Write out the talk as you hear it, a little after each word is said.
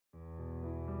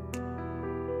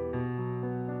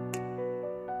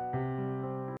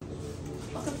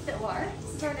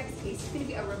is our next case. It's going to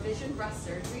be a revision breast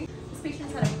surgery. This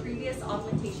patient's had a previous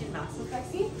augmentation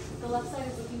mastopexy. The left side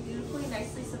is looking beautifully,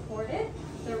 nicely supported.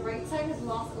 The right side has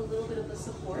lost a little bit of the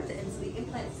support, and so the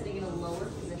implant is sitting in a lower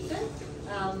position.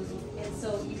 And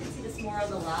so you can see this more on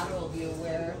the lateral view,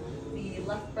 where the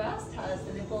left breast has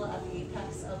the nipple at the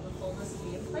apex of the fullness of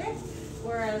the implant,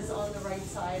 whereas on the right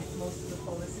side, most of the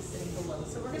fullness is sitting below.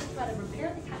 So we're going to try to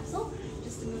repair the capsule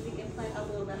just to move the implant a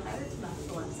little bit higher to match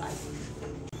the left side.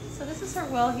 So this is her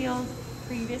well-healed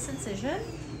previous incision,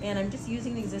 and I'm just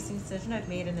using the existing incision. I've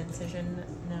made an incision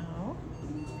now,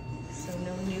 so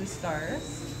no new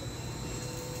scars.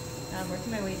 I'm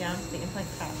working my way down to the implant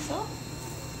capsule.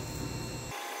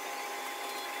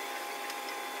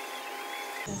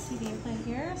 You'll see the implant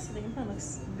here. So the implant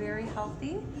looks very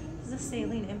healthy. This is a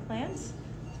saline implant,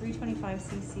 325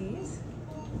 cc's.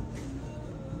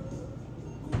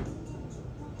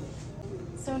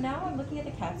 So now I'm looking at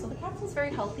the capsule. The capsule is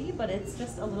very healthy, but it's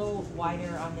just a little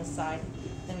wider on this side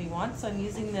than we want. So I'm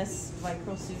using this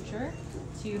Vicryl suture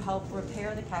to help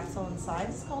repair the capsule inside.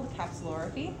 It's called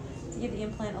Capsulorrhaphy, to give the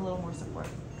implant a little more support.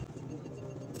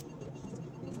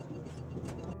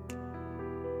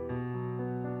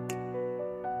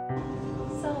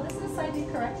 So this is the side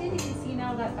we corrected. You can see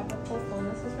now that upper full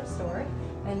fullness is restored.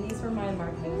 And these were my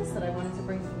markings that I wanted to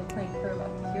bring the implant curve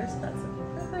up here, so that's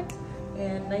looking perfect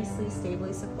and nicely,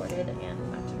 stably supported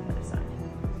and matching.